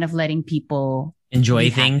a fan of letting people enjoy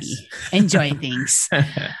things. Enjoy things.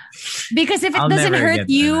 Because if it doesn't hurt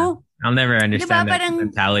you, I'll never understand the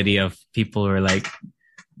mentality of people who are like,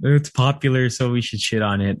 it's popular, so we should shit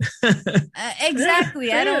on it.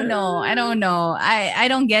 Exactly. I don't know. I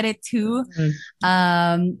don't get it too.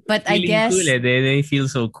 But I guess cool, they feel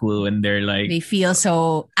so cool when they're like, they feel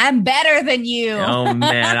so, I'm better than you. Oh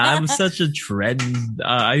man, I'm such a trend.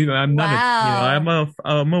 I'm not. Wow.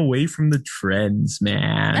 I'm away from the trends,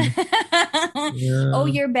 man. Yeah. Oh,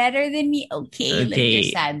 you're better than me. Okay. Live your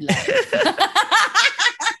sad life.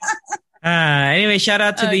 Anyway, shout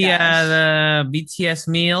out to the BTS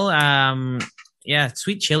meal.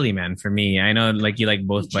 Sweet chili, man, for me. I know like you like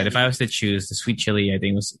both, but if I was to choose, the sweet chili I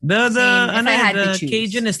think was the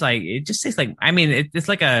Cajun is like, it just tastes like, it's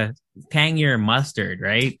like a tangier mustard,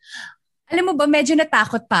 right? Alam mo ba, medyo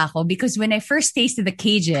natakot pa ako because when I first tasted the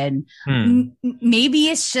Cajun, maybe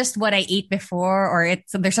it's just what I ate before or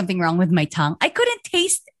there's something wrong with my tongue. I couldn't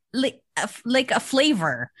taste like a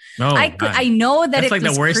flavor. No, I know that that's it was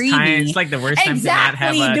the worst creamy. time. It's like the worst time to not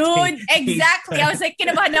have a dude. Exactly. I was like,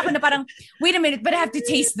 kinabahan ako na parang, wait a minute, but I have to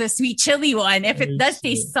taste the sweet chili one. If it does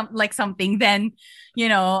taste like something, then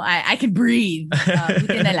I could breathe.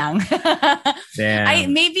 Buti na lang. Damn.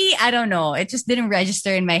 I don't know. It just didn't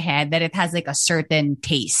register in my head that it has like a certain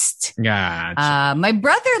taste. Gotcha. My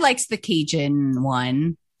brother likes the Cajun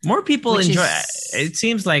one. More people enjoy. It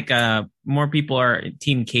seems like more people are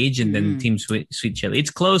Team Cajun than Team Sweet Chili. It's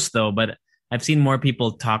close though, but I've seen more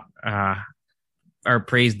people talk or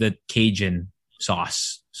praise the Cajun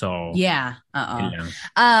sauce. So yeah.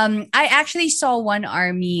 I actually saw one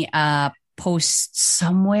army post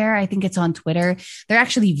somewhere. I think it's on Twitter. They're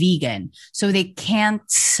actually vegan, so they can't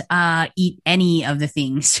eat any of the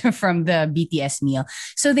things from the BTS meal.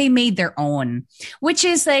 So they made their own, which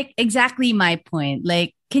is like exactly my point.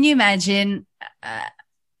 Like, can you imagine?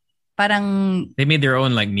 Parang they made their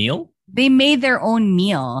own like meal. They made their own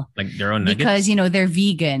meal, like their own nuggets? Because they're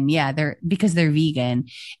vegan. Yeah, they're vegan,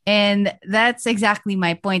 and that's exactly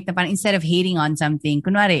my point. Na parang instead of hating on something,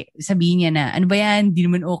 kunwari sabihin niya na ano ba yan? Di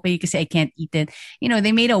naman okay kasi I can't eat it.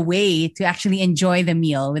 They made a way to actually enjoy the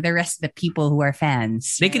meal with the rest of the people who are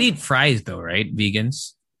fans. They could eat fries though, right?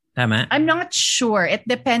 Vegans. Tama? I'm not sure. It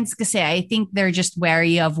depends kasi I think they're just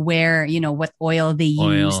wary of where, what oil they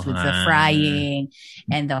used with the frying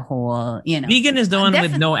and the whole, Vegan is the one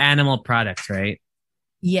with no animal products, right?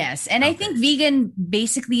 Yes. And I think vegan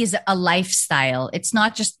basically is a lifestyle. It's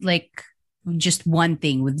not just like just one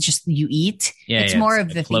thing with just you eat. Yeah, it's more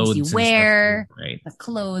of the things you wear, stuff, right? the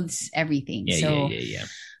clothes, everything. Yeah.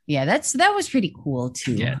 Yeah, that was pretty cool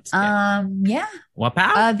too. Yeah. Yeah.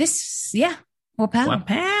 Wapow? Wow.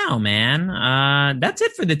 Wow, man. That's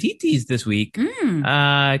it for the TTs this week.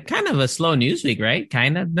 Kind of a slow news week, right?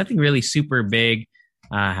 Kind of. Nothing really super big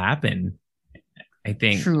happened, I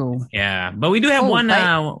think. True. Yeah. But we do have one.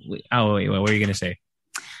 Wait, what were you going to say?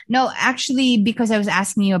 No, actually, because I was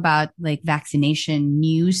asking you about like vaccination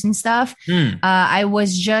news and stuff, I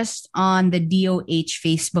was just on the DOH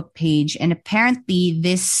Facebook page, and apparently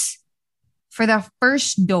for the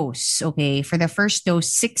first dose,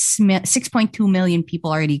 6.2 million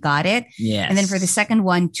people already got it. Yes. And then for the second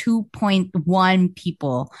one, 2.1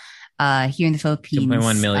 people here in the Philippines.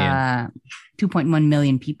 2.1 million. 2.1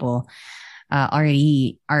 million people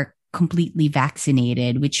already are completely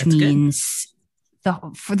vaccinated, which That's means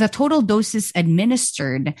for the total doses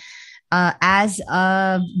administered as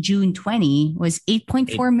of June 20 was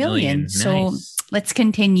 8.4 million. Nice. So let's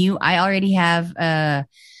continue. I already have a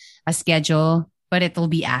schedule, but it'll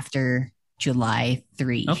be after July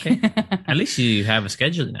 3. Okay. At least you have a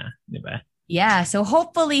schedule now, diba? Yeah. So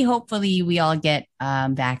hopefully we all get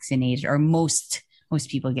vaccinated, or most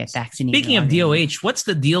people get vaccinated. Speaking already. of DOH, what's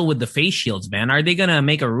the deal with the face shields, man? Are they gonna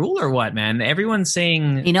make a rule or what, man? Everyone's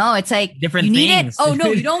saying, it's like different you need things. it. Oh no,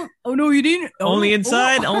 you don't. Oh no, you didn't. Only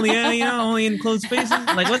inside, only only in closed spaces.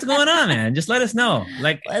 Like, what's going on, man? Just let us know.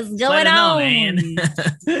 Like, what's going on, man?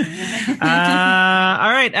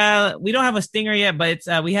 All right. We don't have a stinger yet, but it's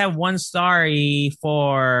we have one story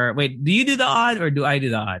for. Wait, do you do the odd or do I do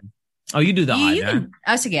the odd? Oh, you do the odd. Can,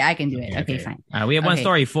 okay, I can do it. Okay, fine. We have one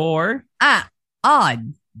story for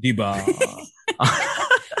odd. Diba.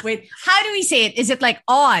 Wait, how do we say it? Is it like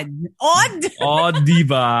odd? Odd? Odd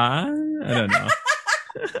diba. I don't know.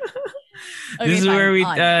 This is where we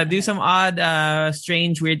do some odd,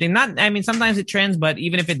 strange, weird thing. Sometimes it trends, but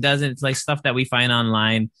even if it doesn't, it's like stuff that we find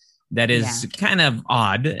online that is kind of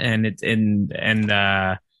odd, and it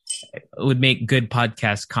would make good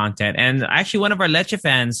podcast content. And actually, one of our Leche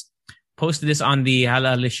fans posted this on the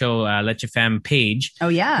Halal Show Leche Fam page. Oh,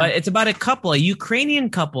 yeah. But it's about a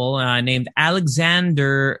Ukrainian couple named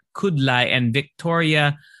Alexander Kudlai and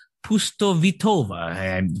Victoria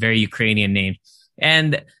Pustovitova. Very Ukrainian name.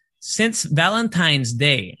 And since Valentine's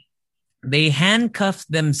Day, they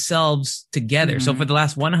handcuffed themselves together. So for the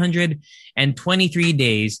last 123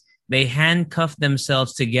 days, they handcuffed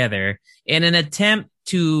themselves together in an attempt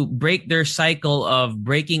to break their cycle of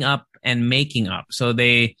breaking up and making up. So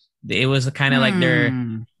it was kind of like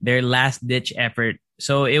their last ditch effort.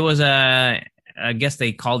 So it was I guess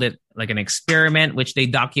they called it like an experiment, which they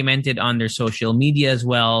documented on their social media as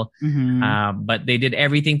well. But they did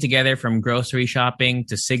everything together, from grocery shopping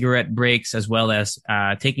to cigarette breaks, as well as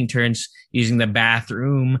taking turns using the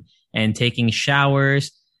bathroom and taking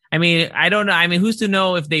showers. I mean, I don't know. I mean, who's to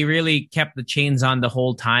know if they really kept the chains on the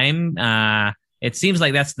whole time? It seems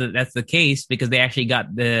like that's the case, because they actually got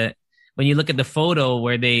when you look at the photo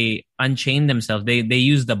where they unchained themselves, they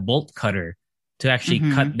used the bolt cutter to actually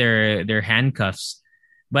cut their handcuffs.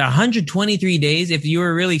 But 123 days, if you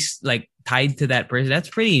were really like tied to that person, that's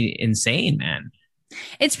pretty insane, man.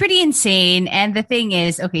 It's pretty insane. And the thing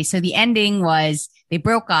is, okay, so the ending was they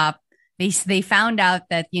broke up. They found out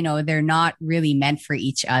that, they're not really meant for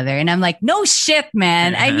each other. And I'm like, no shit,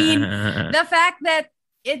 man. I mean, the fact that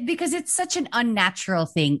because it's such an unnatural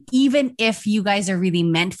thing, even if you guys are really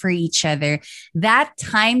meant for each other, that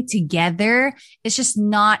time together is just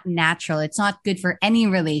not natural. It's not good for any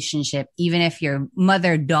relationship, even if you're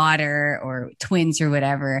mother, daughter, or twins or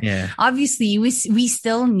whatever. Yeah. Obviously, we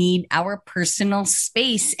still need our personal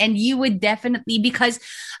space. And you would definitely, because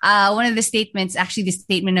one of the statements, actually the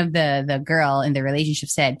statement of the girl in the relationship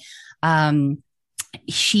said,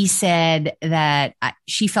 she said that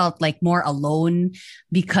she felt like more alone,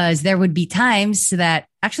 because there would be times that,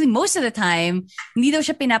 actually most of the time, hindi daw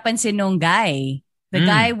siya pinapansin nung guy. The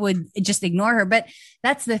guy would just ignore her. But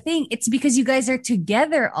that's the thing. It's because you guys are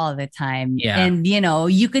together all the time. Yeah. And,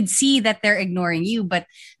 you could see that they're ignoring you. But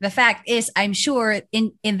the fact is, I'm sure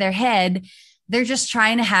in their head, they're just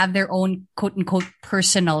trying to have their own quote unquote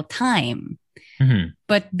personal time.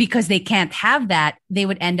 But because they can't have that, they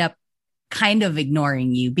would end up kind of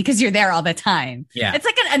ignoring you because you're there all the time. Yeah. It's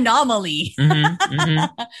like an anomaly.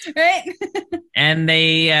 Right? And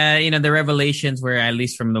they, the revelations were, at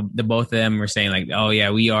least from the both of them, were saying like, oh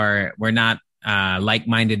yeah, we're not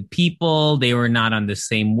like-minded people. They were not on the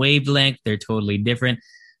same wavelength. They're totally different.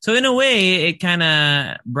 So in a way, it kind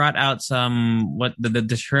of brought out some, what the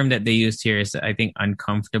term that they used here is, I think,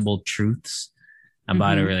 uncomfortable truths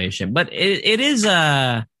about a relationship. But it is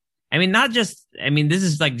this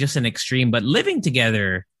is like just an extreme, but living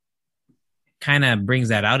together kind of brings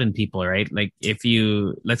that out in people, right? Like if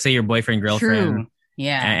let's say your boyfriend, girlfriend, True.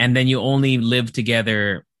 Yeah, and then you only live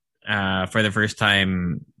together for the first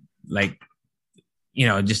time, like,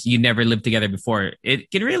 just you never lived together before, it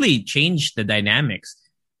can really change the dynamics.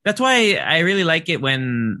 That's why I really like it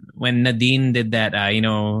when Nadine did that,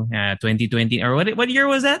 2020, or what year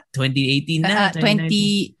was that? 2018 na?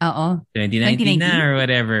 2019 na, or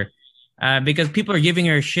whatever. Because people are giving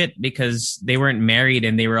her shit because they weren't married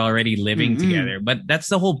and they were already living together. But that's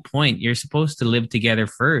the whole point. You're supposed to live together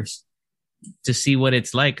first to see what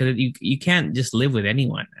it's like. Because you can't just live with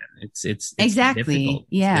anyone. It's exactly difficult.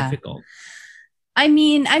 Yeah, it's difficult. I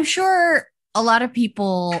mean, I'm sure a lot of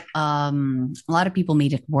people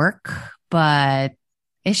made it work, but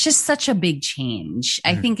it's just such a big change.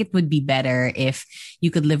 I think it would be better if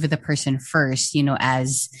you could live with a person first,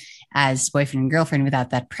 as boyfriend and girlfriend,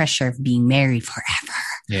 without that pressure of being married forever.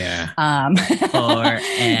 Yeah.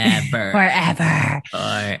 Forever. Forever.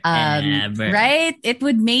 Right? It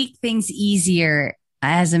would make things easier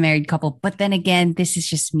as a married couple. But then again, this is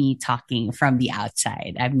just me talking from the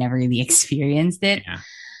outside. I've never really experienced it. Yeah.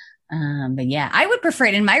 But yeah, I would prefer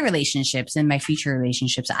it in my relationships, in my future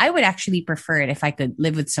relationships. I would actually prefer it if I could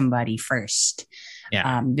live with somebody first.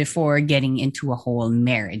 Yeah. Before getting into a whole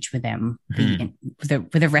marriage with them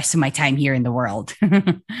for the rest of my time here in the world.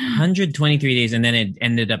 123 days, and then it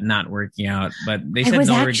ended up not working out. But they said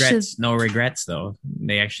regrets. No regrets, though.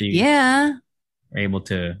 They actually were able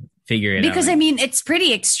to figure it out. Because, I mean, it's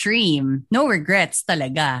pretty extreme. No regrets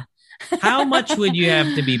talaga. How much would you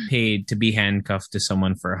have to be paid to be handcuffed to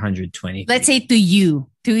someone for 120? Let's say to you,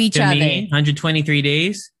 to each other. Me, 123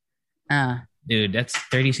 days? Dude, that's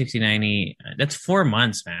 30, 60, 90. That's 4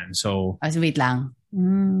 months, man. So wait lang.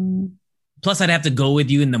 Plus, I'd have to go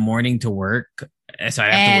with you in the morning to work. So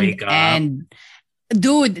I'd have to wake up. And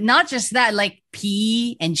dude, not just that, like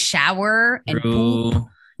pee and shower and poop.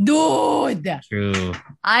 Dude. True.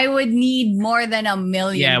 I would need more than $1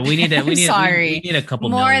 million. Yeah, we need a couple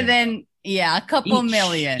more million. A couple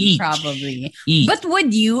million, probably. Each. But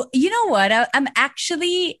would you know what? I'm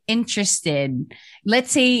actually interested.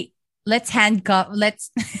 Let's say, wait lang.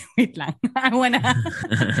 I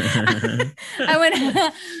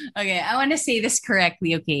want to say this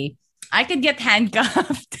correctly. Okay. I could get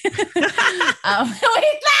handcuffed. Wait lang.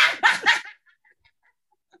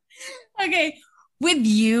 Okay. With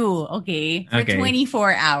you. Okay. For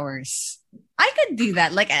 24 hours. I could do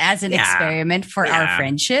that, like, as an experiment for our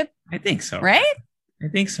friendship. I think so. Right? I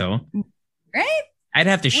think so. Right? I'd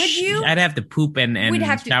have to I'd have to poop and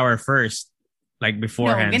shower first. Like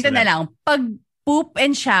beforehand. No, ganito na lang. Pag poop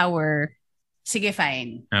and shower, sige,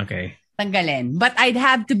 fine. Okay. Tanggalin. But I'd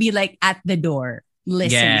have to be like at the door,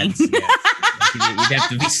 listening. Yes. You'd have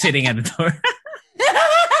to be sitting at the door.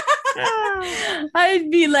 I'd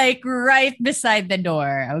be like right beside the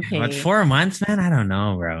door. Okay. But 4 months, man? I don't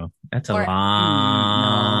know, bro. That's a long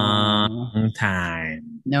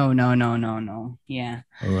time. No. Yeah.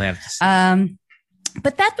 We'll have to see.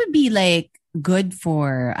 But that would be like good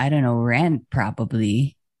for, I don't know, rent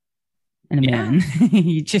probably. And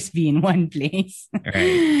you just be in one place.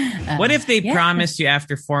 Right. What if they promise you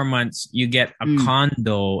after 4 months you get a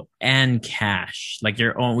condo and cash, like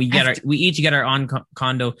your own? We each get our own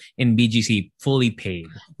condo in BGC, fully paid.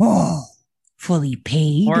 Oh, fully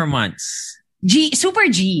paid. 4 months. Super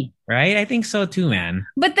G. Right? I think so too, man.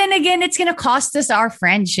 But then again, it's gonna cost us our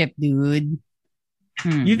friendship, dude.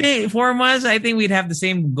 You think 4 months? I think we'd have the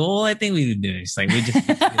same goal. I think we would do this. Like we just.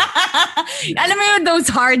 Alam mo, those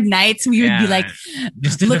hard nights, we would be like,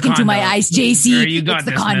 look into my eyes, JC. You got it's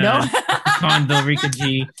the condo. Condo, Rika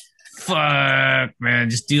G. Fuck, man,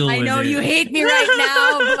 just deal with it. I know you hate me right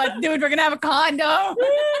now, but dude, we're gonna have a condo.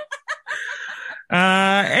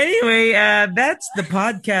 Anyway, that's the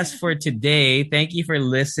podcast for today. Thank you for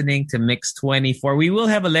listening to Mix 24. We will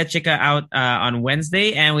have a Lechica out on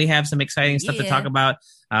Wednesday, and we have some exciting stuff to talk about.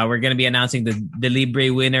 We're going to be announcing the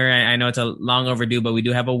Libre winner. I know it's a long overdue, but we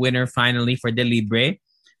do have a winner finally for the Libre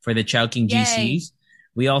for the Chowking GCs.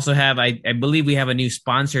 We also have, I believe we have a new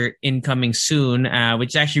sponsor incoming soon, which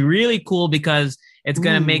is actually really cool because it's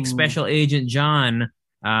going to make Special Agent John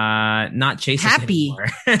not chase us anymore.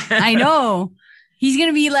 I know. He's going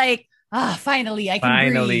to be like, finally, I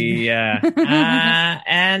can breathe. Yeah.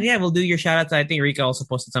 And yeah, we'll do your shout outs. I think Rika also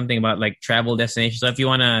posted something about like travel destinations. So if you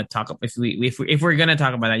want to talk, if we're going to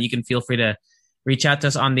talk about that, you can feel free to reach out to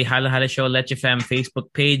us on the Hala Hala Show Leche Fam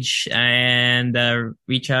Facebook page and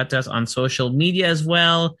reach out to us on social media as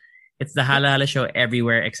well. It's the Hala Hala Show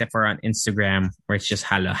everywhere except for on Instagram where it's just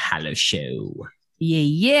Hala Hala Show.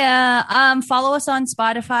 Yeah. Follow us on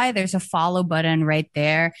Spotify. There's a follow button right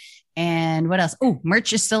there. And what else? Oh,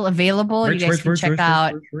 merch is still available. You guys can check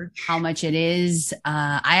out how much it is.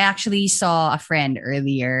 I actually saw a friend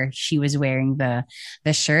earlier. She was wearing the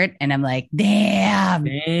shirt, and I'm like, damn.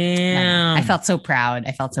 I felt so proud.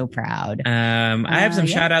 I have some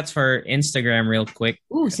shout outs for Instagram real quick.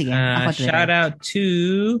 Ooh, sige. Shout out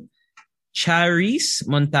to Charis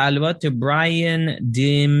Montalva, to Brian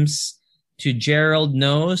Dims, to Gerald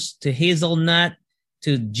Nose, to Hazelnut,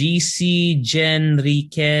 to GC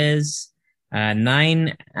Genriquez,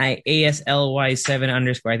 9 ASLY7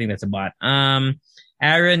 _ I think that's a bot.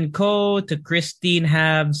 Aaron Co, to Christine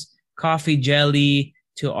Habs, Coffee Jelly,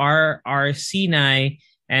 to RR Sinai,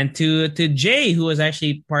 and to Jay, who was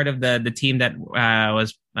actually part of the team that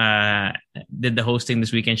did the hosting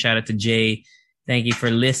this weekend. Shout out to Jay. Thank you for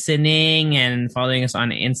listening and following us on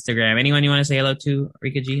Instagram. Anyone you want to say hello to,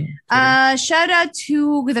 Rika G? Shout out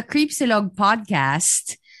to the Creepsilog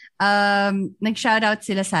podcast. Nag-shout out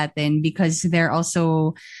sila sa atin because they're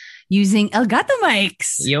also using Elgato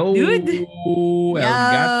mics. Yo, dude.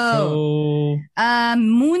 Elgato.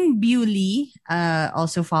 Moon Bewley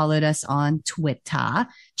also followed us on Twitter.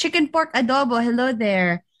 Chicken Pork Adobo, hello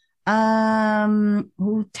there.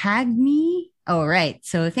 Who tagged me? Oh, right.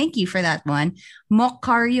 So thank you for that one.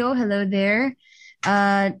 Mokario, hello there.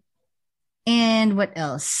 And what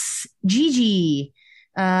else? Gigi.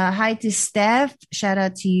 Hi to Steph. Shout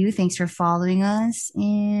out to you. Thanks for following us.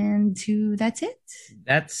 And that's it.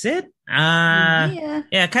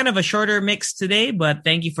 Yeah, kind of a shorter mix today, but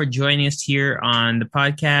thank you for joining us here on the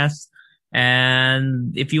podcast.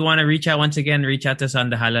 And if you want to reach out once again, reach out to us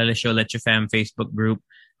on the Halala Show Let Your Fam Facebook group.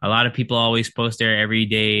 A lot of people always post there every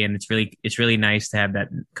day, and it's really nice to have that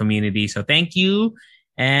community. So thank you.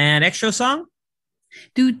 And extra song?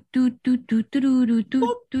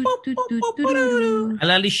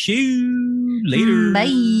 Halala Show. Later.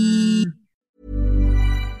 Bye.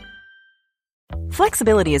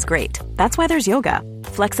 Flexibility is great. That's why there's yoga.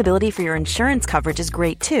 Flexibility for your insurance coverage is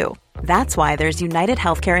great too. That's why there's United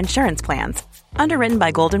Healthcare Insurance Plans. Underwritten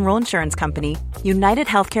by Golden Rule Insurance Company, United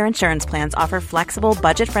Healthcare Insurance Plans offer flexible,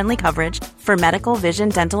 budget-friendly coverage for medical, vision,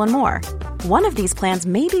 dental, and more. One of these plans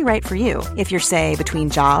may be right for you if you're, say, between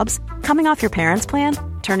jobs, coming off your parents' plan,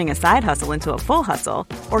 turning a side hustle into a full hustle,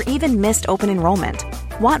 or even missed open enrollment.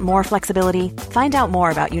 Want more flexibility? Find out more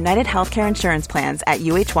about United Healthcare Insurance Plans at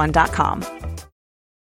uh1.com.